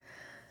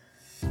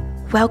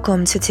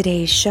Welcome to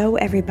today's show,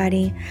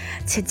 everybody.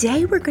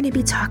 Today we're going to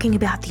be talking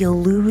about the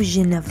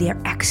illusion of the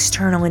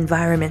external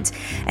environment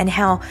and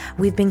how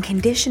we've been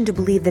conditioned to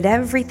believe that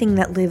everything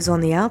that lives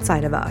on the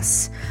outside of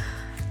us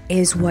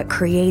is what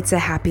creates a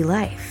happy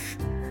life.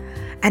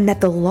 And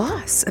that the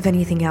loss of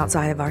anything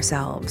outside of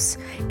ourselves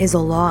is a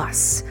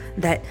loss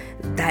that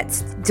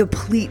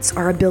depletes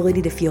our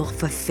ability to feel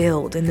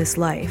fulfilled in this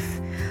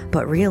life.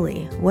 But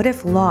really, what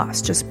if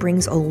loss just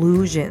brings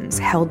illusions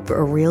held for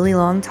a really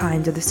long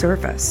time to the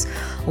surface,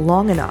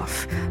 long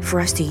enough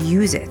for us to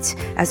use it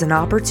as an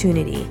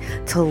opportunity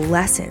to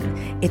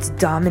lessen its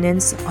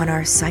dominance on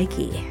our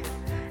psyche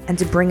and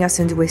to bring us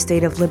into a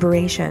state of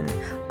liberation,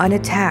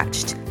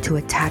 unattached to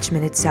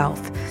attachment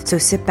itself. So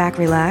sit back,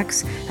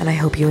 relax, and I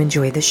hope you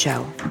enjoy the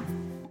show.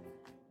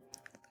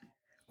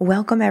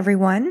 Welcome,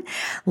 everyone.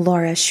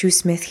 Laura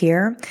Shoesmith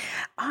here.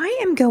 I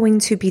am going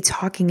to be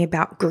talking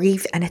about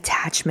grief and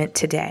attachment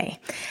today.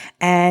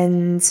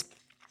 And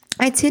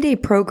I did a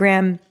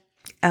program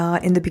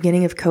in the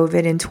beginning of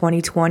COVID in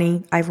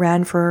 2020. I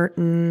ran for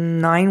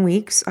 9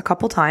 weeks a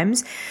couple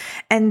times.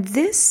 And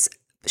this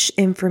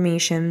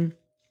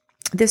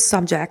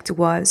subject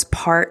was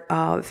part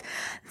of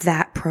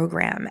that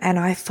program. And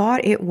I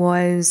thought it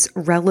was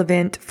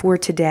relevant for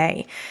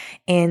today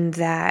in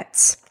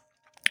that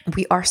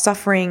we are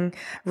suffering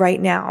right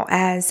now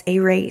as a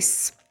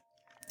race,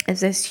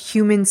 as this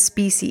human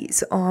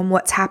species, on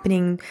what's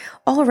happening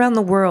all around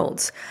the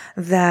world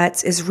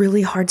that is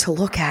really hard to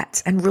look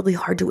at and really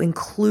hard to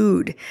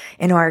include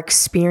in our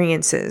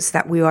experiences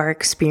that we are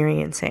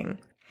experiencing.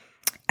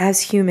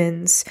 As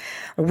humans,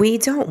 we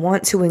don't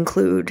want to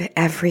include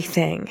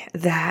everything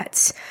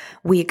that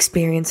we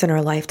experience in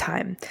our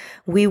lifetime.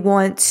 We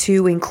want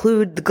to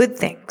include the good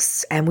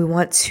things, and we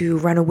want to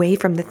run away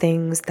from the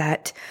things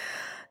that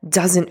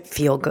doesn't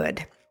feel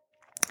good.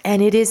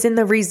 And it is in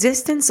the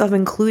resistance of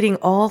including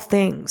all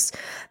things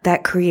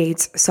that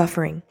creates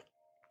suffering.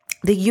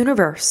 The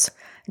universe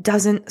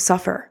doesn't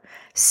suffer.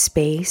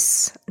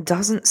 Space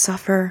doesn't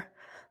suffer.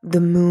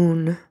 The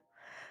moon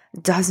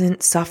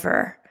doesn't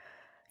suffer.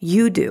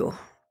 You do.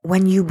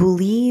 When you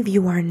believe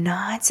you are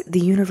not the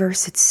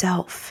universe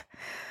itself,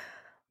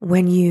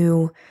 when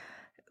you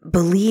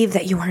believe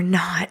that you are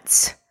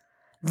not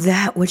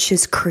that which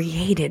has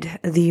created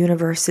the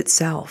universe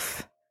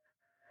itself,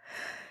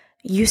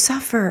 you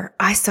suffer,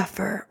 I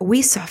suffer,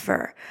 we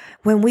suffer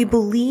when we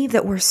believe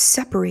that we're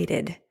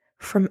separated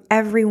from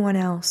everyone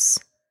else.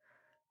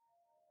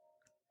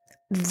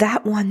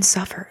 That one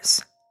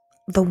suffers,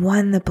 the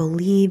one that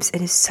believes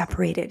it is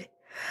separated.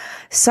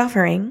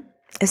 Suffering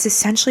is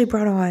essentially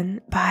brought on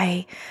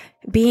by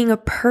being a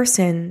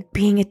person,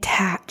 being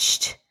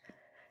attached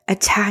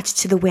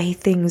to the way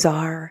things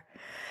are,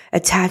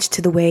 attached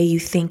to the way you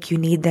think you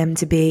need them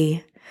to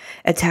be,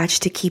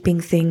 attached to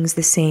keeping things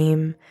the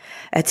same,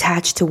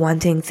 attached to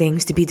wanting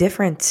things to be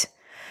different,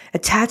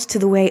 attached to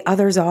the way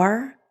others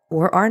are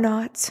or are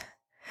not,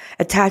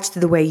 attached to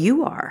the way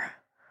you are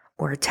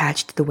or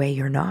attached to the way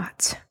you're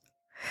not,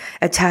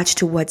 attached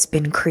to what's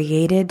been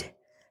created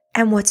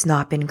and what's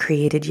not been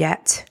created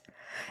yet,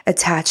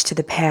 attached to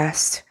the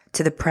past,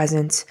 to the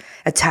present,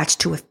 attached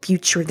to a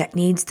future that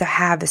needs to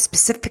have the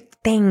specific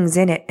things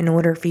in it in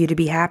order for you to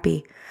be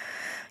happy.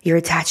 You're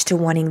attached to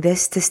wanting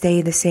this to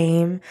stay the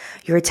same.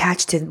 You're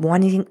attached to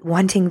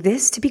wanting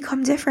this to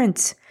become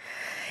different.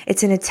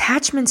 It's an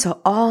attachment to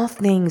all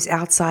things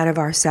outside of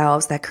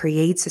ourselves that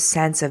creates a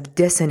sense of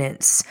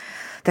dissonance,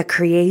 that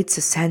creates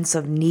a sense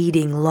of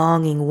needing,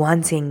 longing,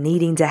 wanting,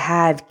 needing to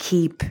have,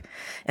 keep.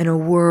 In a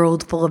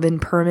world full of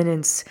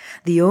impermanence,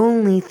 the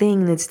only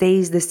thing that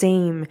stays the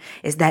same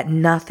is that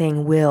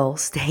nothing will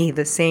stay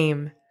the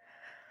same.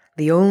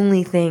 The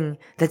only thing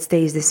that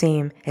stays the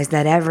same is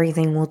that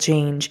everything will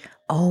change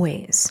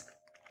always.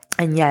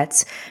 And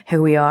yet,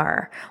 here we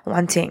are,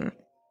 wanting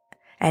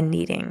and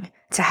needing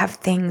to have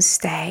things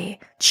stay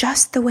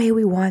just the way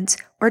we want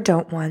or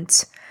don't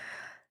want.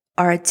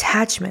 Our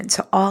attachment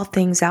to all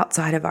things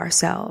outside of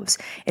ourselves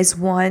is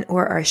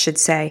or I should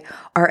say,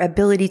 our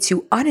ability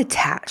to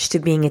unattach to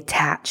being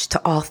attached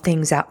to all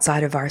things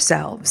outside of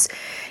ourselves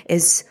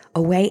is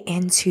a way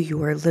into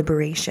your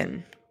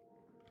liberation.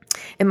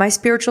 In my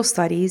spiritual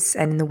studies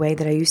and in the way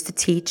that I used to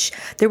teach,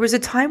 there was a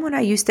time when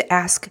I used to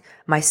ask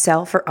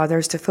myself or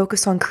others to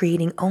focus on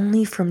creating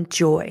only from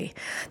joy,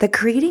 that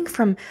creating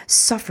from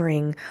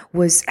suffering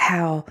was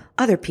how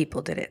other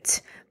people did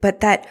it, but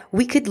that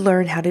we could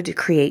learn how to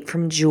create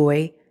from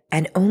joy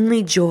and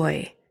only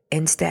joy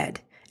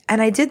instead.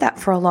 And I did that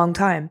for a long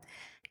time.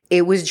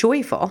 It was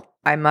joyful,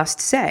 I must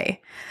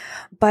say.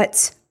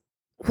 But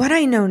what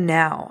I know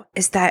now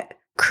is that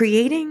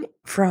creating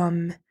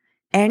from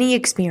any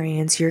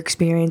experience your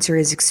experiencer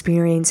is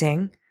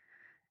experiencing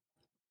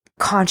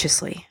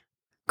consciously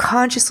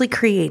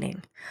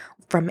creating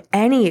from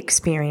any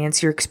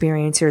experience your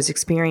experiencer is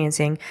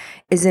experiencing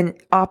is an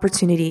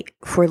opportunity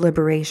for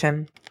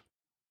liberation.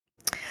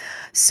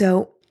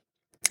 So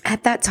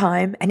at that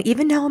time, and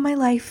even now in my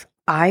life,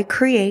 I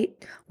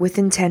create with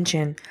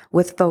intention,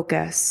 with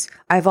focus.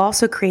 I've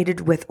also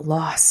created with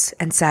loss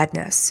and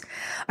sadness.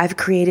 I've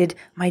created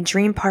my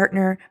dream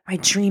partner, my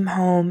dream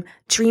home,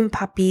 dream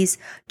puppies,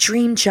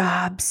 dream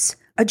jobs,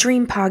 a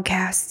dream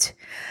podcast.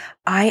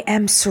 I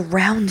am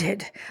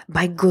surrounded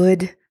by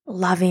good,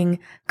 loving,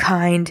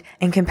 kind,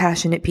 and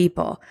compassionate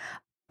people.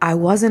 I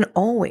wasn't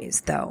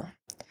always, though.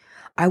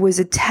 I was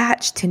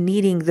attached to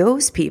needing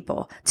those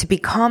people to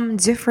become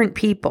different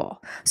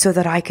people so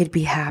that I could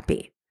be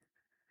happy.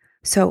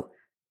 So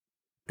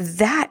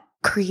that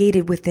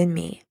created within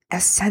me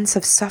a sense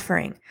of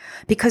suffering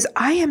because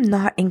I am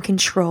not in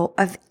control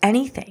of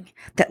anything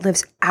that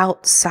lives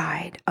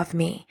outside of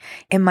me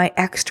in my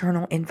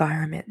external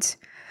environment.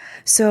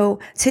 So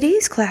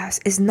today's class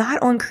is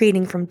not on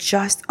creating from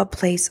just a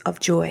place of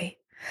joy.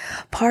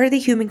 Part of the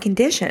human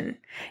condition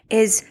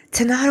is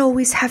to not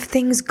always have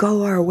things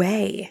go our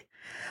way.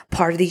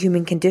 Part of the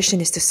human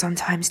condition is to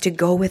sometimes to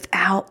go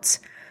without,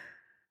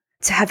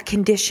 to have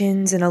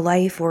conditions in a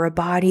life or a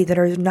body that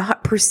are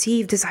not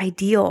perceived as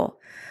ideal.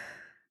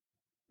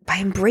 By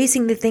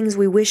embracing the things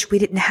we wish we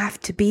didn't have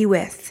to be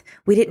with,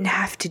 we didn't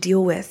have to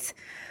deal with,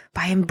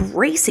 by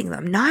embracing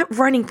them, not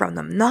running from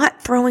them,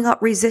 not throwing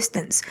up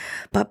resistance,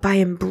 but by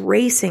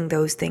embracing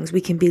those things,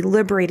 we can be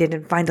liberated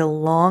and find a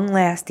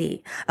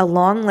long-lasting,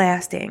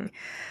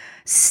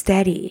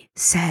 steady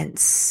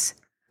sense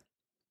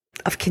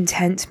of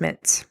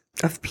contentment,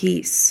 of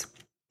peace.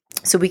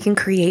 So we can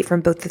create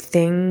from both the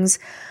things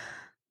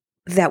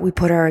that we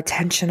put our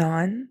attention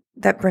on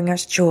that bring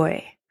us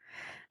joy,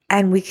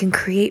 and we can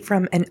create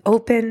from an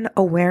open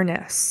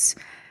awareness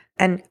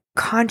and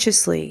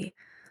consciously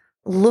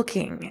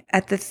looking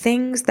at the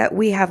things that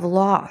we have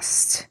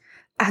lost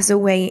as a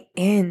way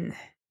in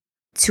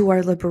to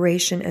our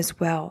liberation as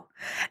well.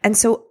 And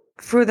so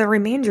for the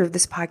remainder of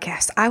this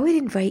podcast, I would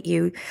invite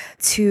you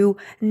to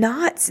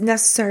not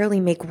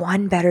necessarily make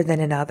one better than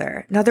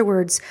another. In other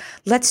words,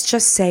 let's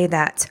just say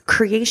that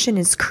creation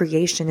is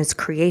creation is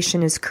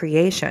creation is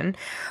creation.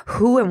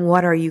 Who and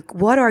what are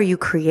you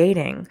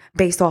creating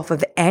based off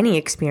of any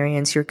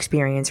experience your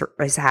experience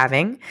is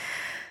having?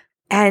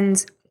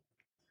 And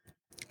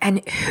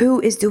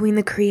who is doing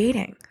the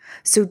creating?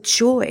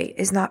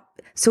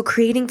 So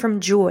creating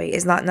from joy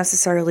is not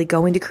necessarily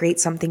going to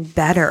create something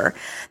better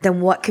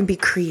than what can be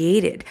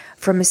created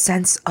from a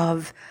sense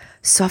of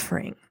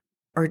suffering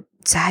or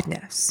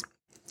sadness.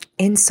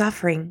 In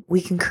suffering,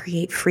 we can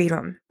create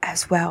freedom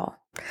as well.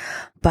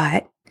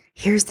 But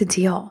here's the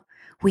deal.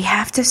 We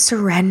have to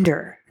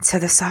surrender to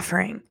the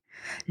suffering,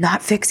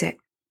 not fix it.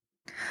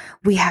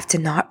 We have to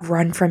not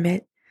run from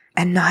it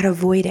and not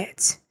avoid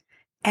it.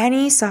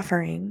 Any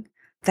suffering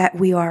that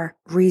we are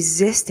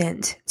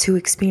resistant to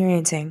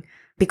experiencing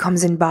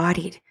becomes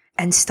embodied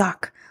and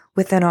stuck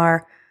within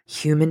our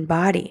human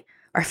body,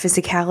 our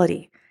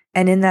physicality.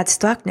 And in that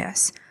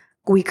stuckness,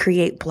 we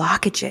create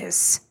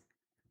blockages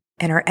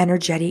in our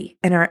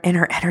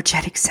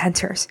energetic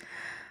centers.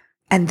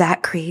 And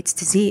that creates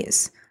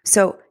disease.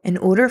 So in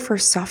order for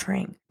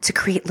suffering to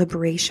create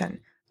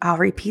liberation, I'll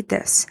repeat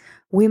this,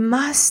 we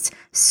must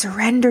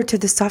surrender to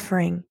the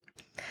suffering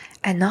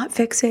and not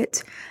fix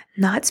it,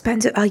 not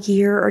spend a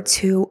year or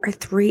 2 or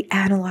 3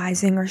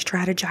 analyzing or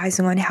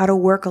strategizing on how to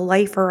work a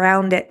life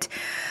around it,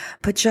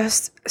 but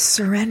just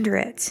surrender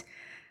it.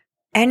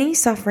 Any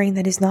suffering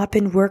that has not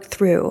been worked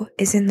through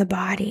is in the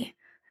body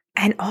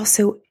and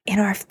also in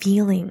our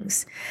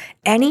feelings.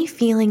 Any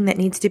feeling that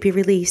needs to be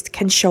released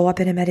can show up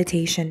in a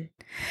meditation.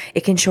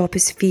 It can show up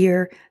as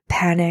fear,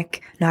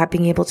 panic, not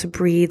being able to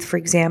breathe, for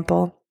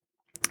example.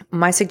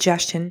 My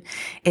suggestion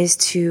is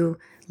to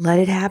let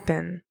it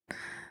happen.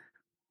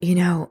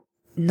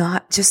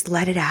 Not just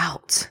let it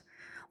out.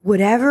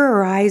 Whatever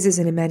arises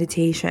in a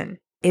meditation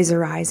is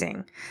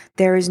arising.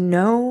 There is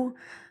no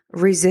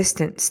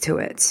resistance to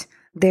it.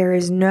 There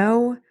is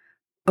no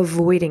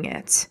avoiding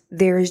it.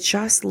 There is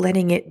just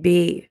letting it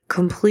be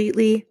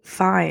completely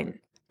fine,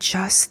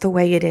 just the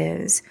way it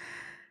is,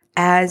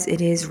 as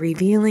it is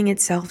revealing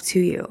itself to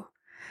you.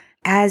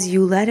 As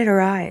you let it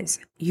arise,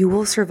 you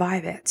will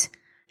survive it.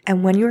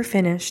 And when you're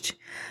finished,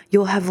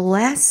 you'll have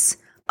less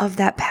of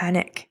that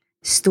panic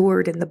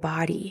stored in the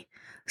body,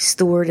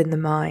 stored in the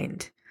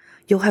mind.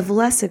 You'll have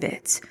less of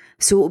it.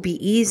 So it will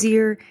be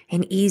easier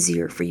and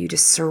easier for you to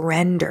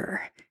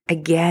surrender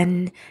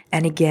again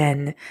and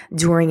again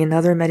during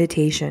another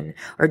meditation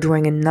or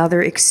during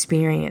another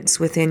experience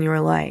within your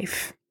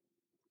life.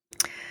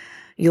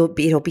 It'll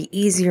be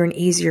easier and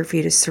easier for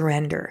you to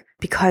surrender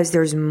because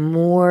there's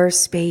more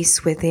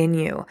space within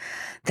you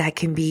that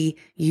can be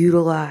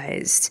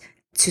utilized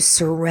to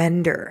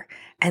surrender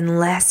and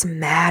less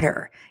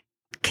matter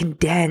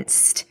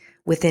condensed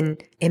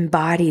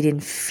embodied in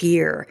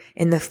fear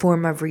in the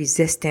form of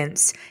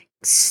resistance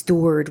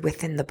stored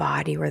within the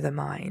body or the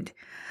mind.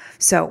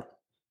 So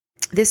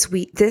this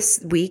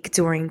week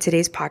during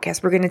today's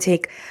podcast, we're going to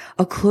take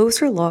a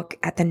closer look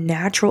at the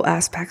natural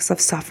aspects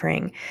of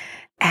suffering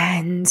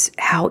and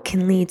how it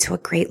can lead to a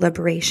great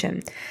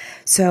liberation.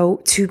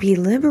 So to be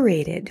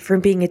liberated from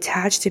being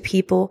attached to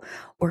people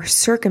or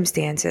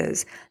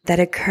circumstances that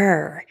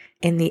occur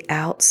in the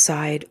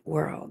outside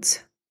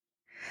world.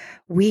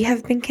 We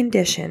have been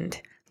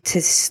conditioned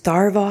to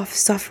starve off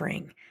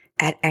suffering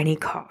at any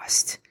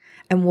cost.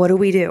 And what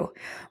do?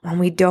 When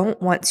we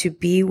don't want to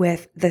be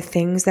with the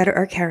things that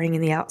are occurring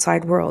in the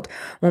outside world,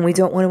 when we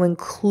don't want to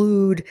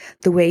include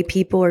the way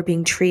people are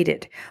being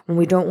treated, when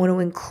we don't want to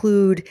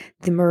include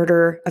the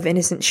murder of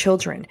innocent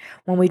children,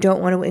 when we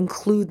don't want to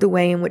include the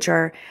way in which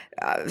our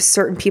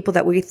certain people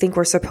that we think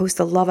were supposed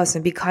to love us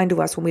and be kind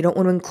to us, when we don't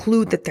want to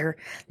include that they're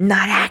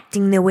not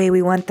acting the way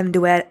we want them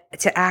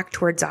to act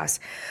towards us,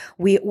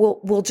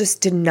 we'll just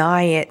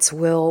deny it.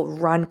 We'll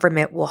run from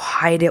it. We'll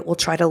hide it. We'll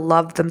try to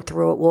love them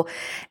through it. We'll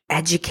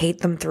educate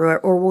them through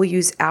it, or we'll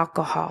use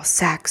alcohol,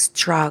 sex,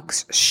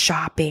 drugs,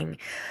 shopping,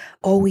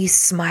 always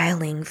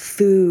smiling,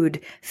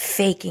 food,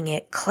 faking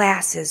it,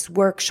 classes,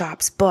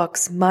 workshops,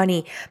 books,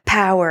 money,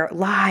 power,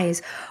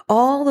 lies,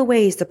 all the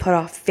ways to put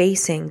off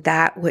facing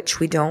that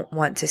which we don't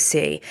want to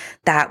see,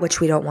 that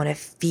which we don't want to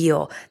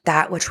feel,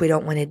 that which we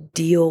don't want to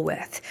deal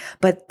with.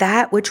 But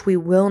that which we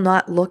will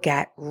not look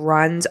at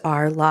runs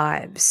our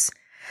lives.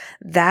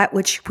 That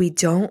which we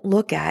don't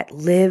look at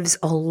lives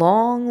a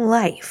long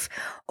life,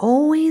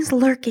 always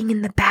lurking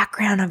in the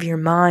background of your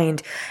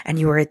mind and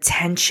your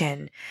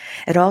attention.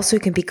 It also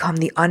can become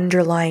the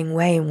underlying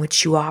way in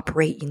which you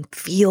operate and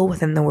feel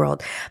within the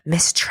world,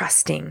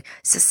 mistrusting,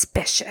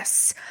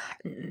 suspicious,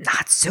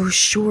 not so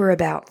sure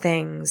about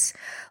things,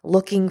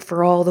 looking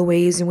for all the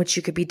ways in which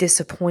you could be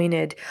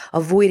disappointed,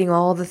 avoiding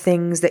all the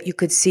things that you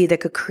could see that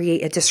could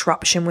create a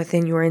disruption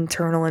within your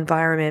internal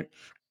environment.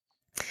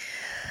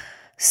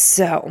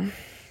 So,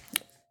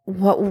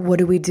 what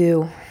do we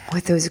do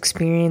with those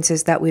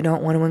experiences that we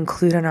don't want to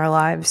include in our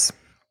lives?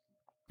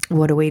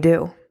 What do we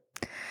do?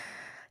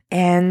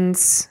 And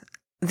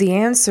the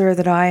answer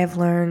that I have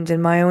learned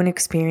in my own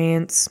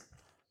experience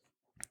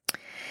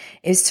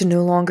is to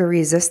no longer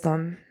resist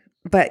them,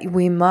 but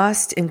we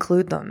must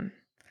include them.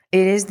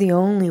 It is the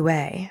only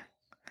way.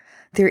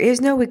 There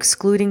is no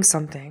excluding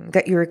something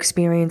that your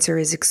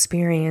experiencer is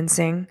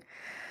experiencing.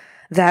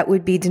 That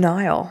would be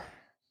denial.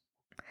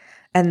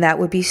 And that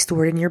would be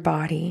stored in your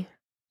body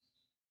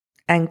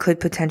and could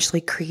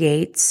potentially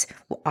create,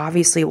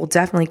 obviously it will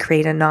definitely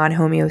create a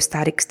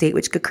non-homeostatic state,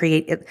 which could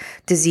create a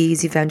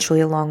disease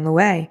eventually along the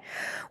way.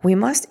 We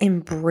must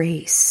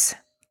embrace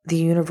the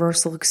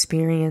universal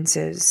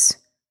experiences.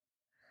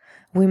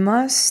 We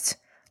must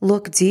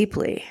look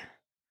deeply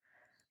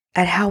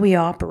at how we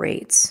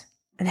operate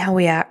and how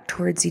we act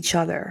towards each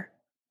other.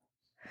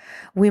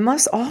 We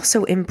must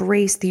also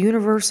embrace the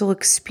universal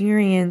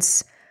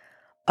experience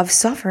of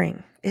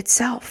suffering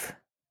itself.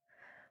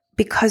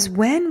 Because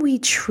when we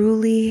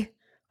truly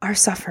are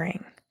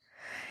suffering,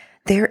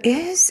 there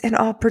is an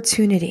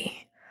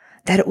opportunity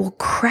that it will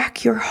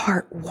crack your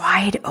heart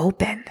wide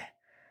open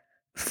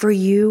for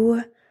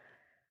you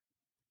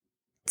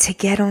to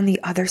get on the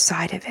other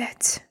side of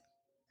it.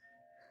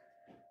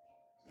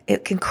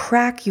 It can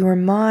crack your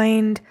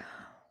mind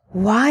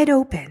wide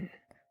open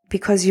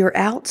because you're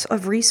out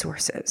of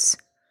resources.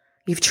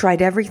 You've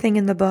tried everything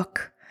in the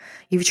book.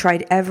 You've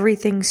tried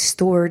everything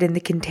stored in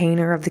the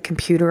container of the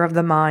computer of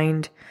the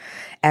mind,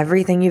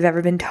 everything you've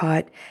ever been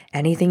taught,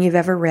 anything you've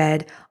ever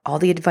read, all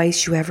the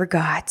advice you ever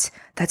got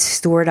that's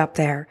stored up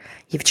there.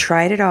 You've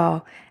tried it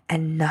all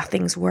and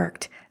nothing's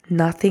worked.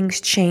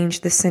 Nothing's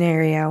changed the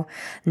scenario.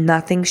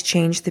 Nothing's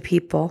changed the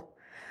people.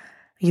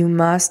 You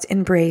must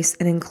embrace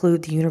and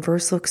include the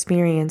universal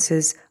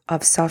experiences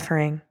of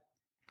suffering.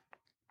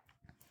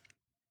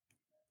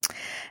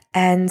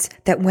 And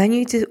that when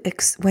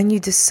you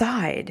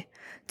decide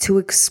to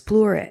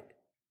explore it,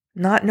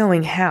 not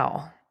knowing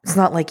how. It's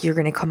not like you're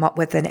going to come up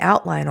with an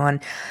outline on,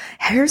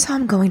 here's how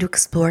I'm going to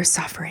explore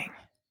suffering.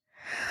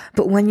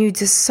 But when you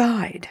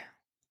decide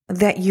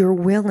that you're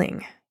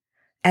willing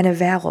and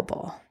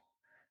available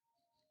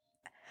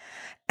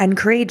and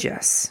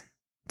courageous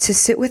to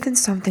sit within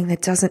something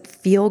that doesn't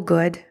feel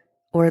good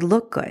or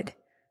look good,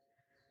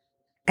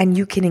 and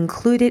you can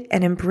include it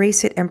and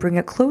embrace it and bring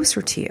it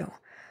closer to you,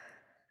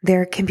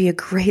 there can be a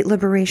great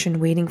liberation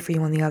waiting for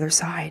you on the other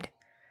side.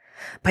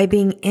 By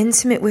being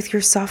intimate with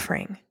your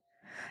suffering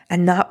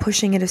and not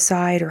pushing it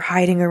aside or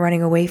hiding or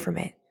running away from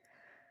it.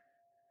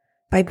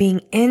 By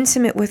being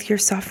intimate with your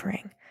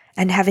suffering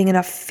and having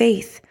enough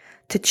faith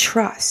to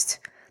trust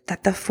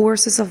that the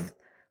forces of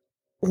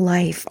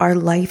life, our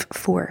life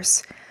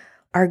force,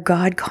 our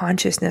God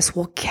consciousness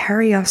will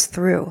carry us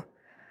through,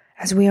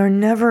 as we are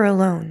never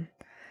alone,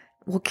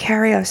 will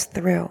carry us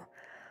through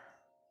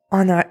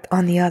on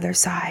the other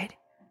side.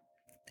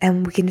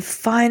 And we can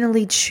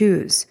finally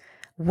choose,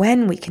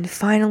 when we can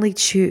finally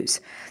choose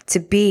to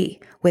be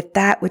with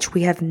that which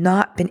we have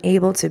not been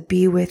able to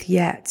be with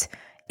yet,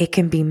 it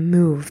can be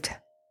moved.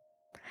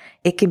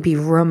 It can be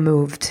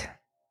removed.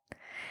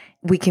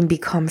 We can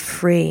become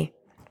free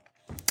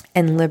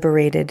and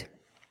liberated.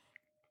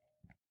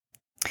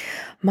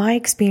 My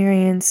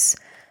experience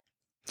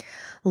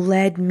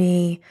led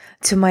me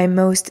to my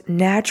most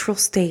natural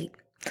state.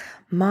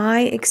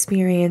 My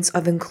experience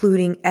of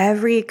including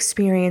every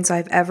experience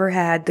I've ever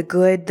had, the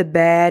good, the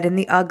bad, and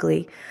the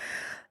ugly,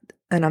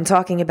 and I'm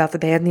talking about the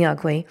bad and the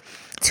ugly,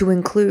 to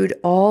include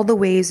all the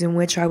ways in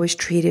which I was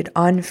treated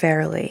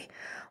unfairly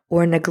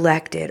or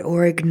neglected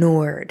or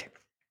ignored,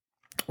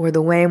 or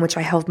the way in which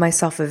I held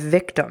myself a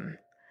victim.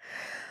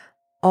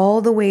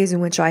 All the ways in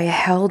which I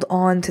held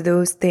on to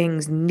those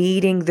things,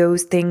 needing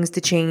those things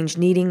to change,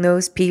 needing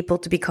those people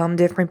to become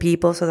different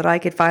people so that I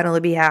could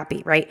finally be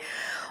happy, right?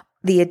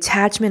 The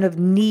attachment of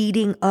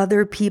needing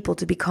other people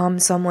to become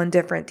someone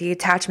different, the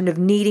attachment of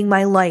needing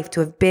my life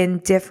to have been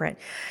different,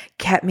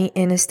 kept me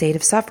in a state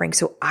of suffering.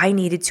 So I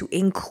needed to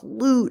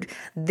include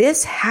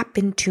this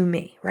happened to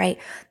me, right?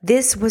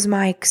 This was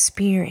my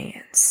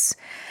experience.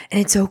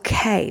 And it's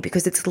okay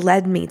because it's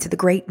led me to the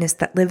greatness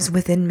that lives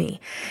within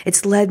me.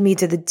 It's led me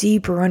to the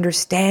deeper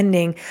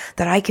understanding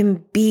that I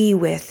can be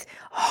with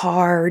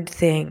hard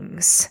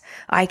things.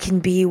 I can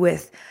be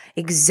with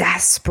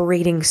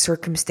exasperating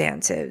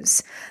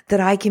circumstances,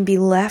 that I can be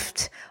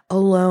left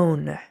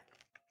alone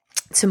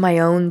to my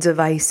own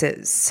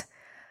devices.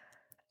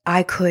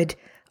 I could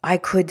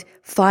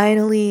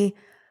finally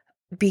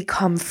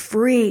become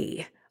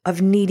free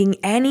of needing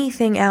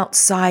anything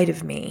outside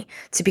of me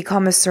to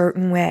become a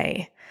certain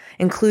way,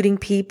 including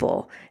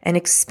people and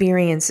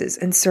experiences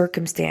and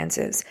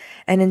circumstances.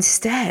 And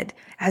instead,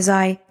 as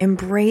I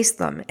embraced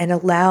them and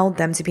allowed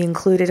them to be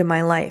included in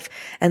my life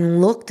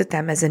and looked at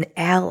them as an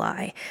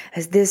ally,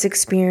 as this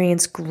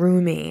experience grew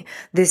me,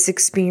 this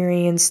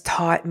experience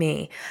taught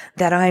me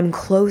that I'm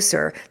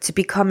closer to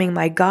becoming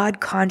my God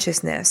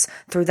consciousness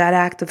through that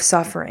act of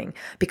suffering,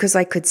 because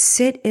I could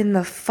sit in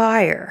the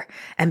fire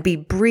and be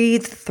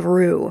breathed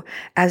through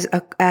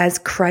as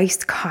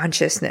Christ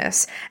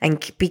consciousness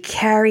and be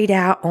carried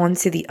out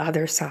onto the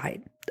other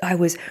side. I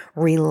was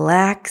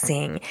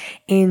relaxing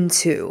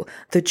into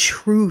the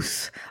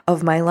truth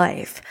of my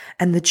life.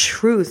 And the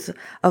truth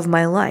of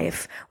my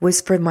life was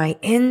for my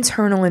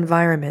internal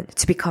environment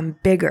to become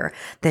bigger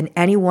than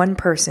any one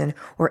person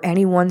or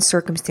any one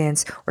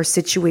circumstance or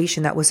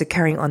situation that was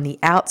occurring on the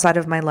outside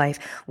of my life,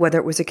 whether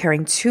it was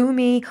occurring to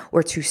me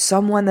or to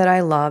someone that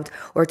I loved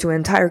or to an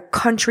entire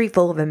country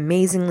full of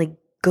amazingly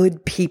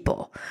good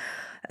people,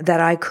 that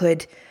I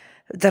could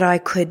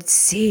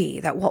see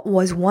that what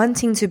was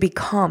wanting to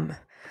become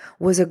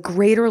was a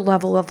greater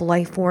level of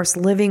life force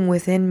living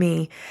within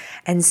me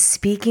and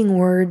speaking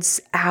words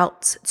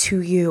out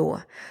to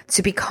you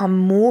to become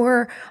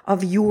more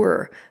of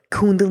your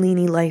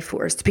Kundalini life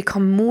force, to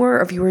become more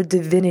of your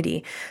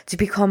divinity, to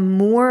become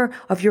more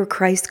of your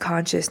Christ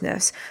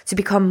consciousness, to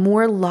become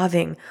more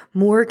loving,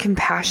 more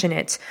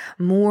compassionate,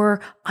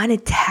 more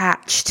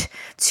unattached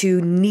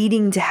to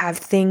needing to have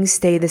things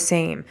stay the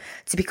same,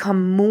 to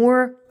become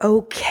more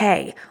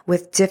okay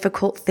with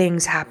difficult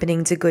things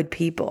happening to good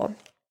people.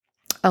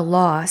 A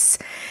loss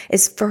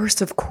is first,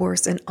 of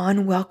course, an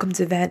unwelcomed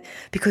event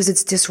because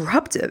it's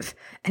disruptive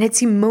and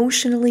it's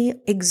emotionally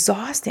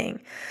exhausting.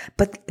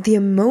 But the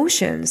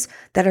emotions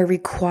that are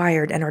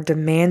required and are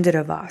demanded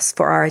of us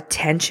for our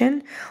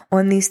attention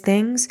on these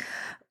things,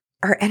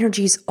 our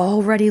energy is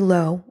already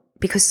low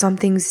because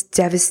something's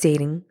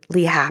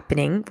devastatingly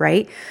happening,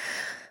 right?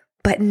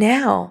 But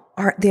now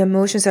the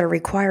emotions that are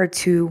required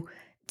to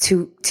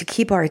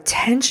keep our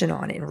attention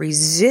on it and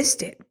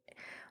resist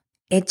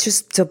it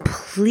just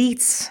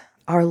depletes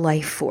our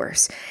life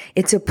force.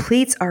 It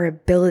depletes our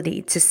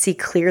ability to see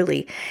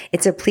clearly.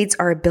 It depletes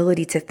our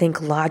ability to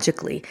think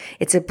logically.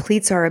 It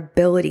depletes our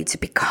ability to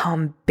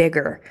become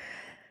bigger.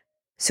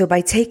 So by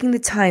taking the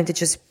time to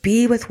just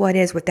be with what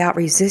is without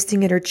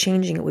resisting it or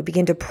changing it, we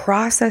begin to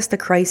process the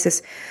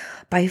crisis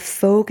by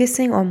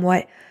focusing on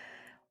what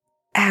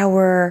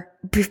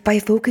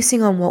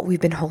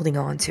we've been holding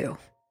on to.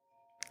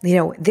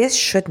 This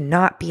should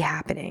not be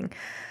happening.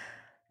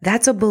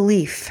 That's a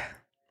belief.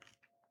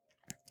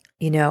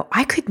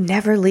 I could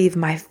never leave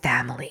my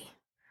family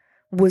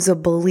was a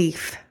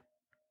belief.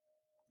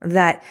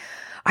 That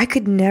I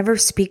could never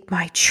speak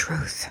my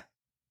truth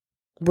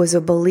was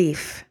a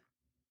belief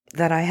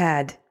that I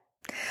had.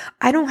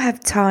 I don't have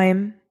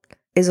time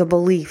is a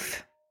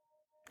belief.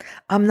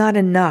 I'm not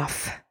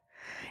enough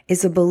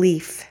is a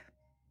belief.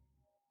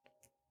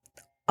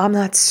 I'm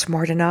not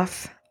smart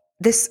enough.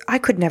 I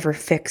could never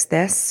fix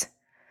this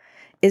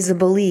is a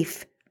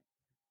belief.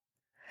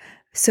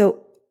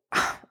 So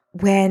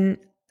when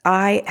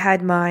I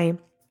had my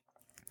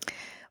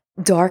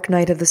dark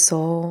night of the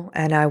soul,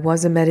 and I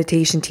was a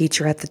meditation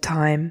teacher at the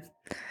time.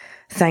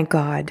 Thank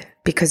God,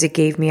 because it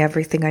gave me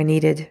everything I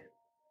needed.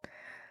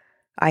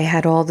 I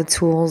had all the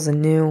tools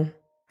and knew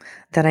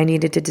that I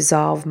needed to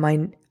dissolve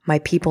my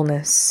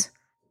peopleness,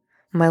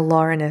 my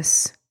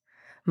Laureness,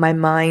 my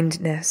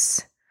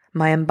mindness,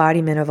 my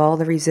embodiment of all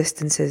the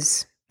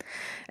resistances,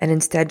 and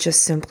instead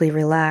just simply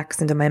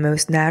relax into my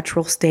most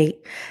natural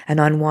state and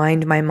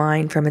unwind my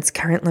mind from its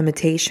current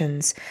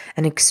limitations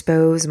and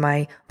expose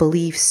my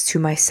beliefs to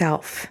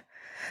myself,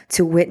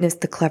 to witness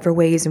the clever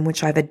ways in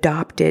which I've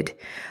adopted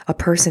a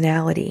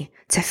personality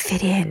to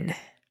fit in.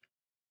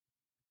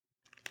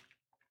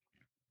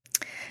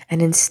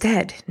 And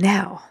instead,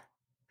 now,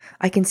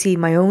 I can see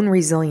my own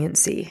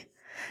resiliency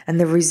and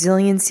the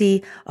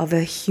resiliency of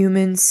a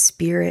human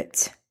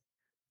spirit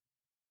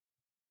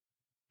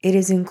It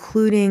is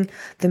including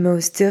the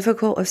most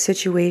difficult of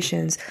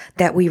situations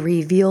that we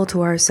reveal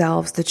to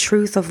ourselves the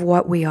truth of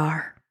what we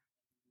are.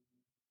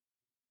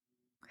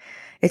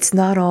 It's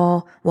not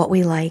all what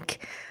we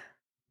like.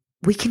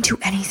 We can do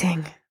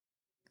anything.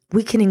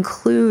 We can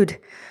include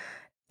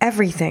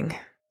everything.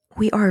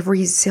 We are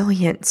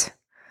resilient.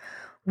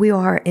 We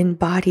are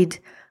embodied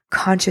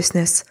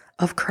consciousness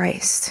of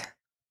Christ.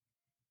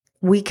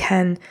 We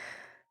can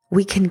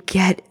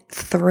get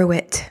through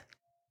it.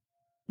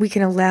 We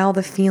can allow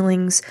the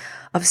feelings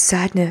of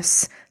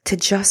sadness to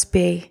just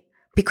be,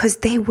 because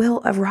they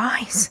will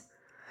arise.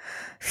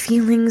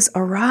 Feelings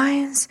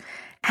arise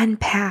and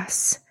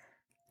pass.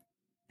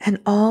 And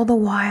all the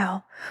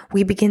while,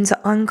 we begin to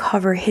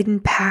uncover hidden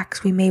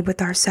pacts we made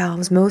with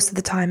ourselves, most of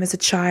the time as a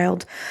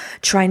child,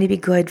 trying to be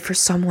good for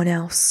someone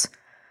else.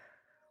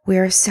 We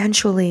are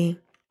essentially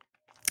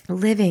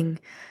living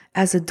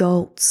as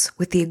adults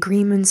with the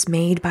agreements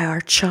made by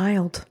our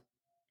child.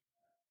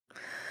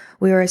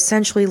 We are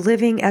essentially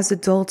living as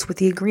adults with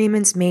the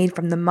agreements made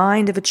from the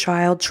mind of a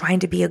child trying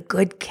to be a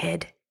good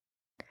kid.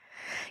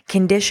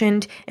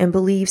 Conditioned in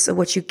beliefs of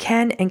what you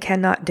can and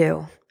cannot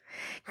do.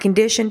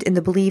 Conditioned in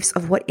the beliefs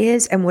of what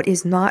is and what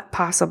is not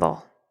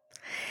possible.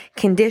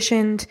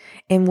 Conditioned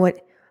in what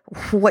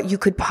you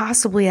could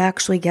possibly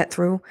actually get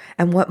through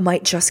and what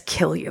might just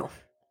kill you.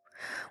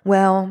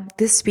 Well,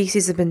 this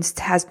species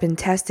has been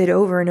tested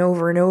over and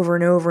over and over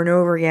and over and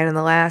over again in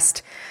the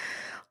last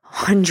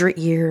 100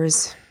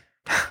 years.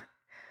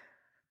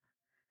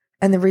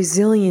 And the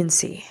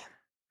resiliency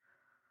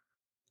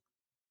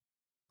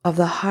of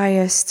the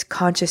highest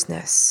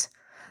consciousness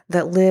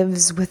that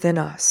lives within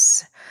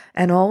us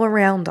and all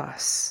around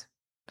us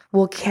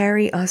will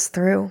carry us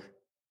through.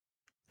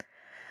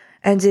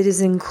 And it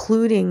is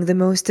including the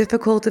most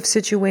difficult of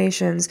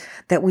situations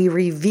that we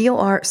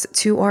reveal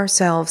to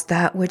ourselves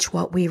that which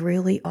what we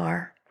really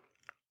are.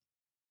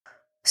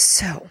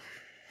 So,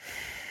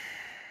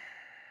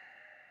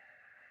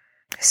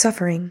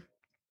 suffering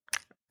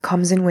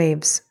comes in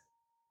waves.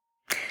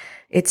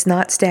 It's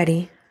not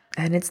steady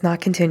and it's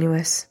not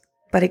continuous,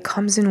 but it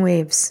comes in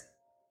waves.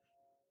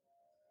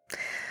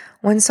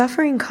 When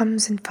suffering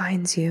comes and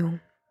finds you,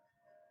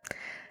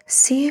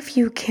 see if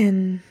you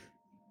can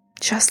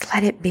just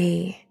let it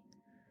be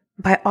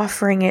by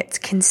offering it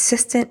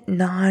consistent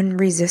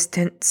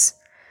non-resistance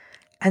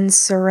and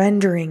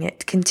surrendering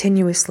it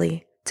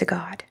continuously to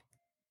God.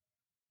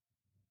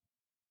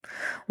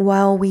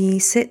 While we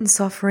sit in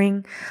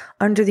suffering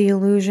under the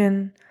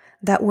illusion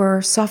that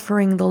we're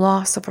suffering the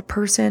loss of a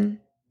person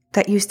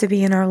that used to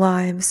be in our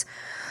lives,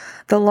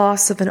 the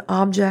loss of an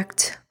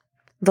object,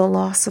 the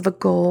loss of a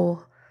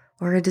goal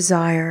or a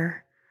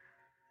desire,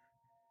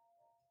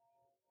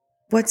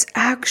 what's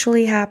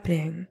actually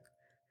happening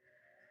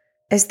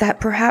is that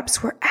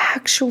perhaps we're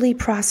actually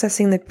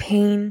processing the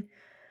pain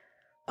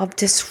of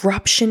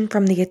disruption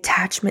from the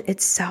attachment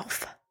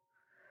itself.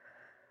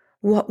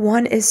 What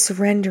one is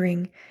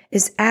surrendering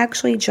is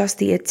actually just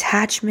the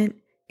attachment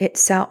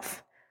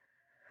itself.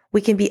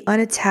 We can be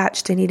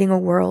unattached to needing a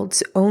world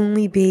to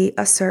only be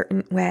a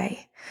certain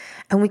way.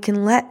 And we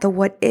can let the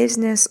what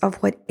isness of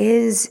what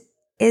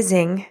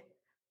ising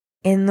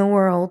in the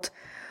world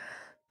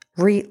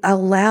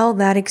allow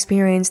that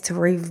experience to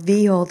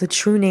reveal the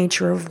true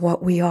nature of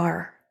what we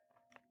are.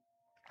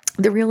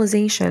 The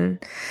realization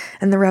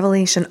and the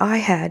revelation I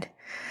had,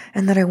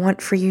 and that I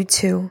want for you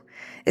too,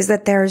 is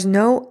that there is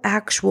no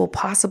actual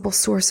possible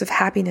source of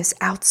happiness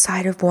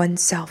outside of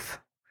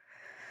oneself.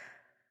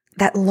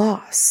 That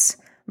loss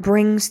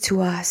brings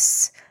to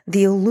us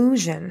the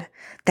illusion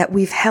that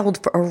we've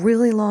held for a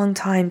really long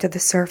time to the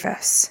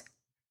surface.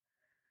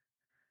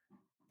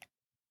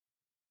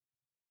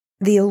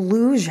 The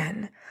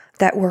illusion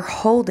that we're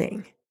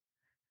holding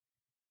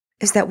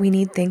is that we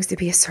need things to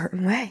be a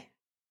certain way.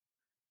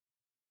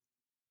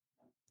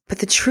 But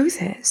the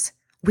truth is,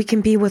 we can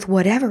be with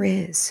whatever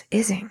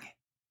ising.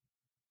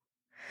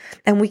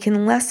 And we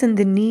can lessen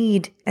the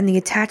need and the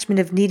attachment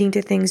of needing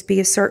to things be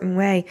a certain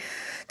way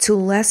to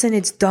lessen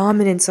its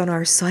dominance on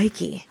our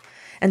psyche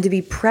and to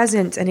be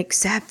present and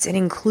accept and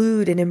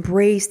include and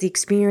embrace the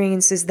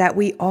experiences that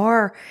we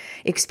are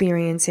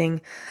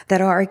experiencing, that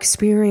our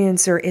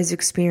experiencer is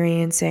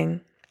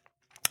experiencing.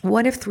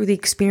 What if through the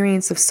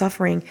experience of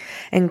suffering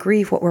and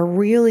grief, what we're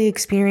really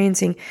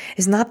experiencing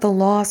is not the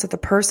loss of the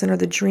person or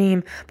the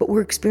dream, but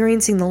we're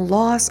experiencing the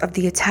loss of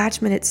the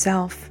attachment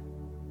itself?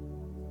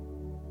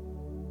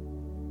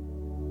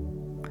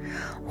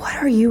 What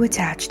are you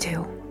attached to?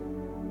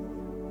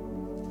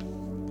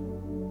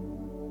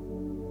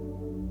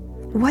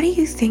 What do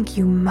you think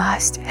you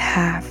must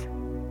have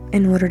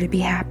in order to be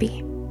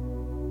happy?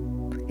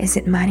 Is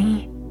it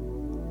money,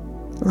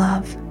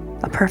 love,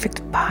 a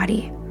perfect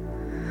body,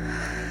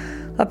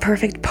 a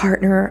perfect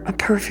partner, a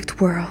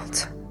perfect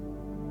world?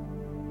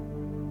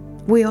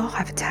 We all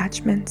have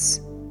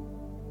attachments.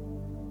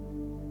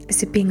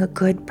 Is it being a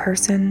good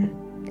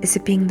person? Is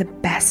it being the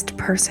best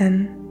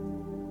person?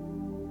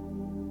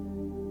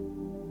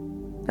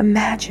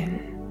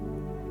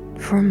 Imagine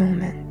for a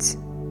moment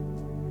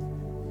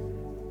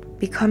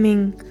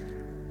becoming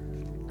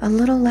a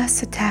little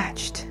less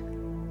attached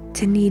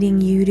to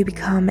needing you to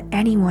become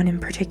anyone in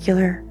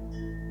particular.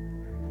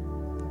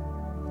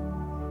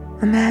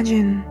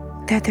 Imagine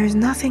that there's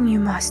nothing you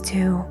must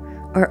do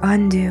or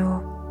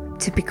undo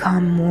to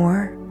become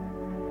more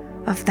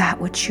of that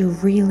which you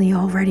really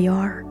already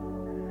are,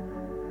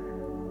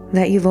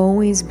 that you've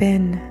always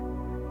been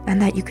and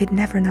that you could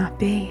never not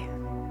be.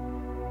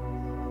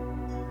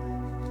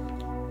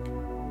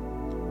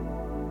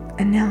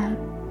 And now,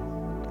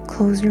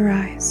 close your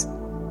eyes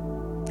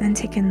and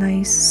take a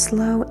nice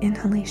slow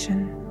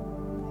inhalation.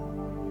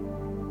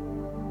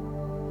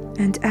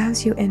 And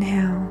as you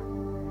inhale,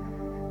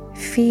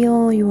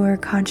 feel your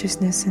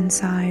consciousness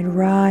inside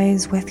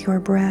rise with your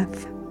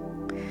breath,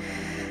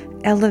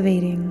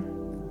 elevating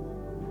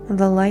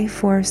the life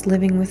force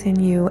living within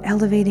you,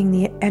 elevating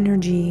the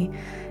energy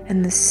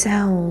and the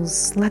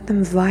cells. Let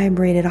them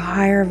vibrate at a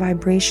higher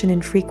vibration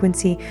and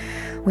frequency.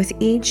 With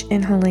each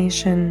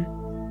inhalation,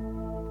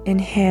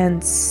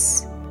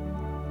 enhance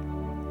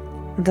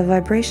the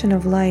vibration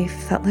of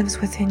life that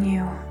lives within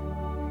you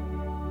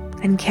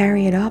and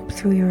carry it up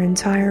through your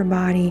entire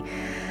body,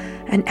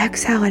 and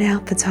exhale it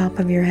out the top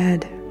of your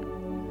head.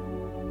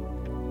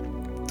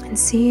 And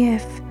see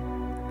if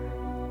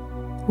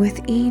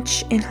with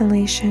each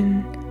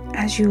inhalation,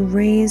 as you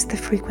raise the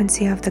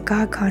frequency of the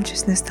God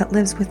consciousness that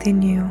lives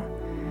within you,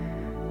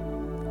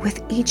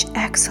 with each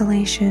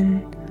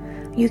exhalation,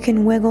 you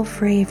can wiggle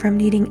free from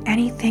needing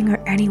anything or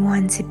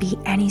anyone to be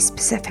any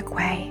specific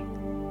way.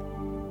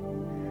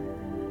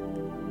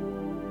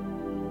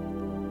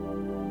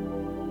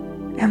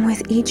 And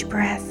with each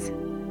breath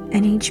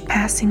and each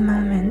passing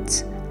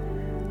moment,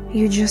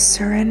 you just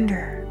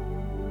surrender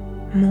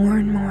more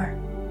and more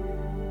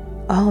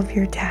all of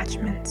your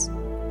attachments.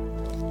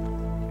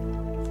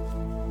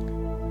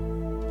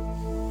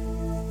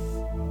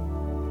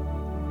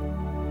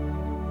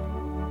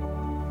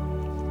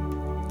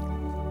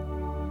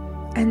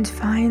 And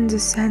find a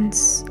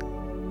sense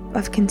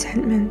of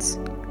contentment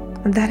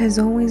that has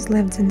always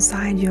lived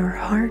inside your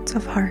heart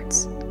of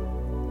hearts.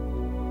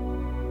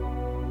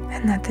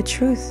 And that the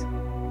truth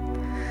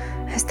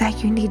is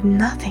that you need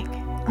nothing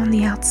on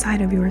the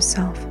outside of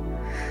yourself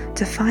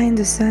to find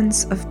a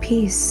sense of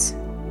peace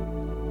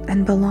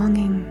and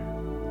belonging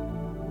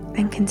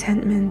and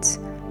contentment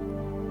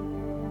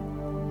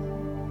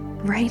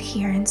right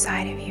here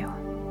inside of you.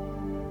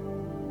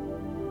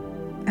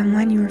 And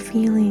when you're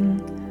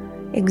feeling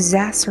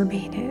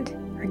exacerbated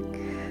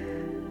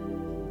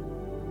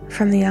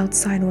from the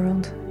outside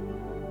world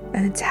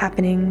and its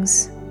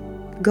happenings,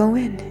 go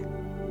in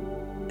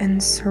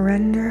and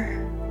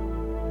surrender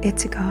it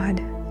to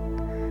God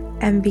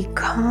and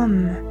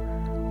become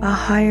a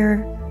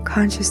higher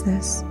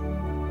consciousness.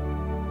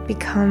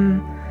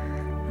 Become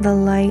the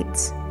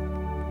light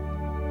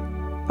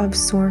of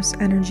source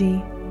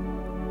energy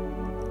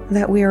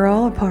that we are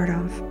all a part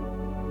of.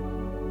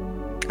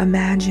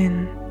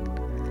 Imagine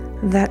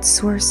that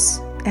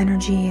source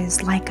energy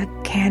is like a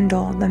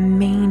candle, the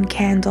main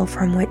candle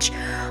from which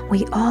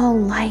we all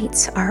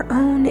light our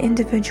own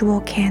individual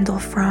candle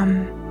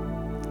from.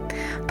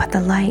 But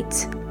the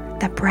light,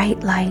 the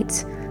bright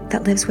light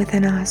that lives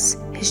within us,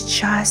 is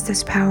just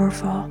as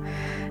powerful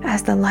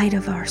as the light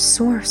of our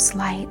source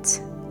light.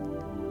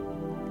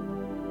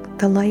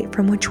 The light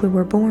from which we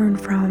were born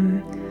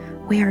from,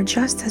 we are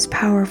just as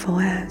powerful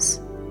as.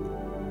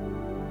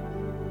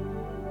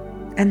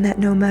 And that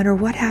no matter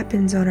what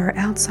happens on our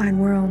outside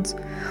world,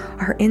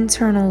 our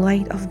internal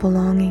light of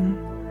belonging,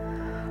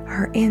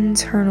 our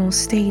internal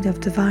state of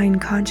divine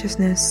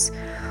consciousness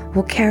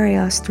will carry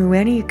us through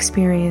any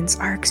experience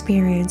our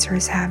experiencer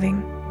is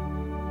having.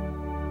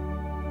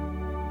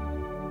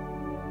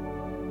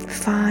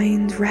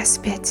 Find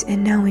respite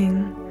in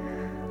knowing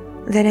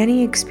that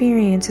any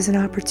experience is an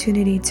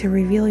opportunity to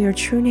reveal your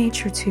true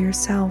nature to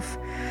yourself,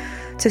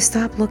 to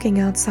stop looking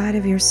outside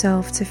of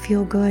yourself to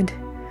feel good,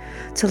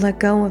 to let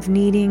go of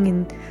needing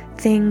and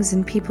things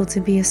and people to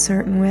be a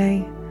certain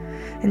way,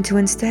 and to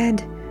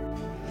instead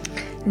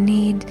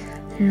need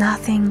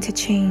nothing to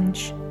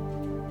change.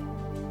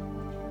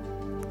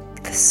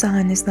 The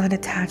sun is not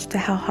attached to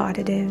how hot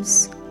it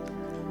is.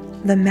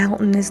 The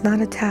mountain is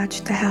not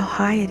attached to how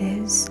high it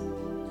is.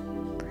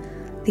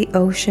 The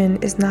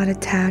ocean is not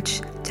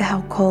attached to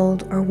how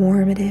cold or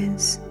warm it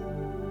is.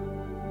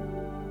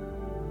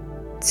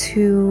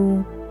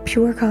 To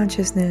pure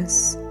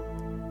consciousness,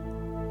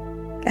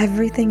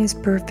 everything is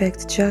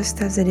perfect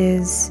just as it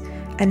is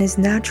and is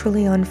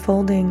naturally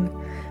unfolding,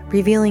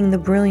 revealing the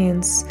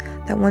brilliance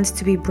that wants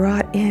to be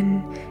brought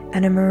in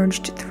and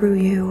emerged through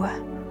you,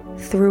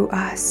 through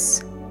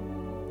us,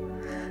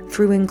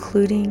 through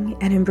including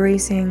and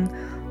embracing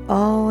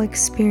all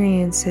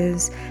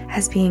experiences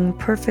as being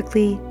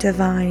perfectly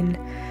divine,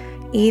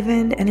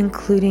 even and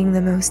including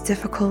the most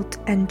difficult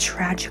and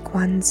tragic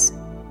ones.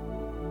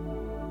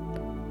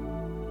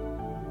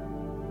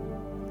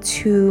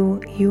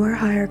 To your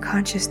higher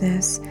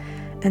consciousness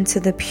and to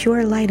the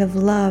pure light of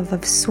love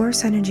of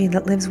source energy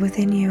that lives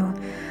within you,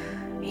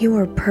 you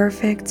are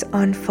perfect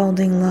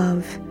unfolding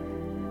love,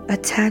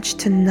 attached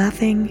to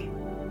nothing,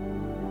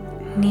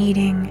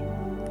 needing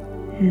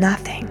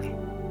nothing.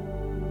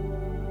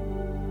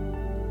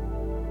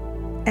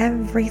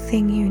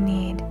 Everything you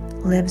need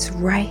lives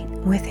right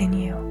within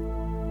you.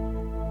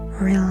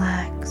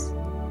 Relax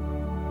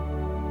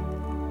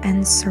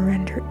and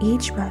surrender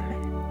each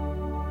moment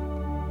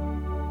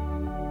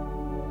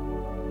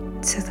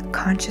to the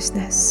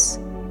consciousness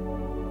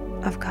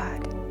of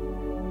God.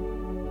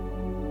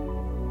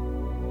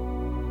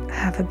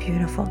 Have a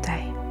beautiful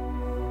day.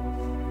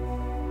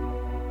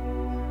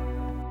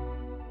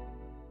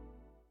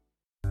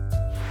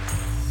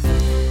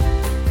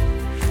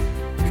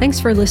 Thanks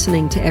for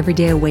listening to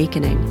Everyday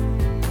Awakening.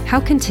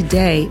 How can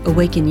today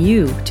awaken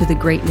you to the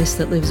greatness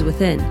that lives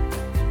within?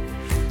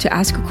 To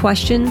ask a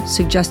question,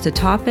 suggest a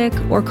topic,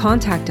 or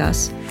contact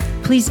us,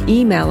 please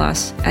email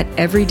us at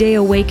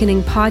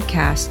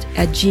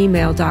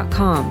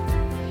everydayawakeningpodcast@gmail.com.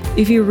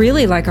 If you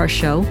really like our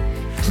show,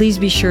 please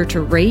be sure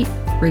to rate,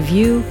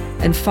 review,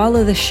 and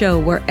follow the show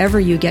wherever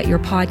you get your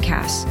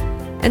podcasts.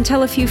 And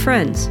tell a few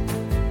friends.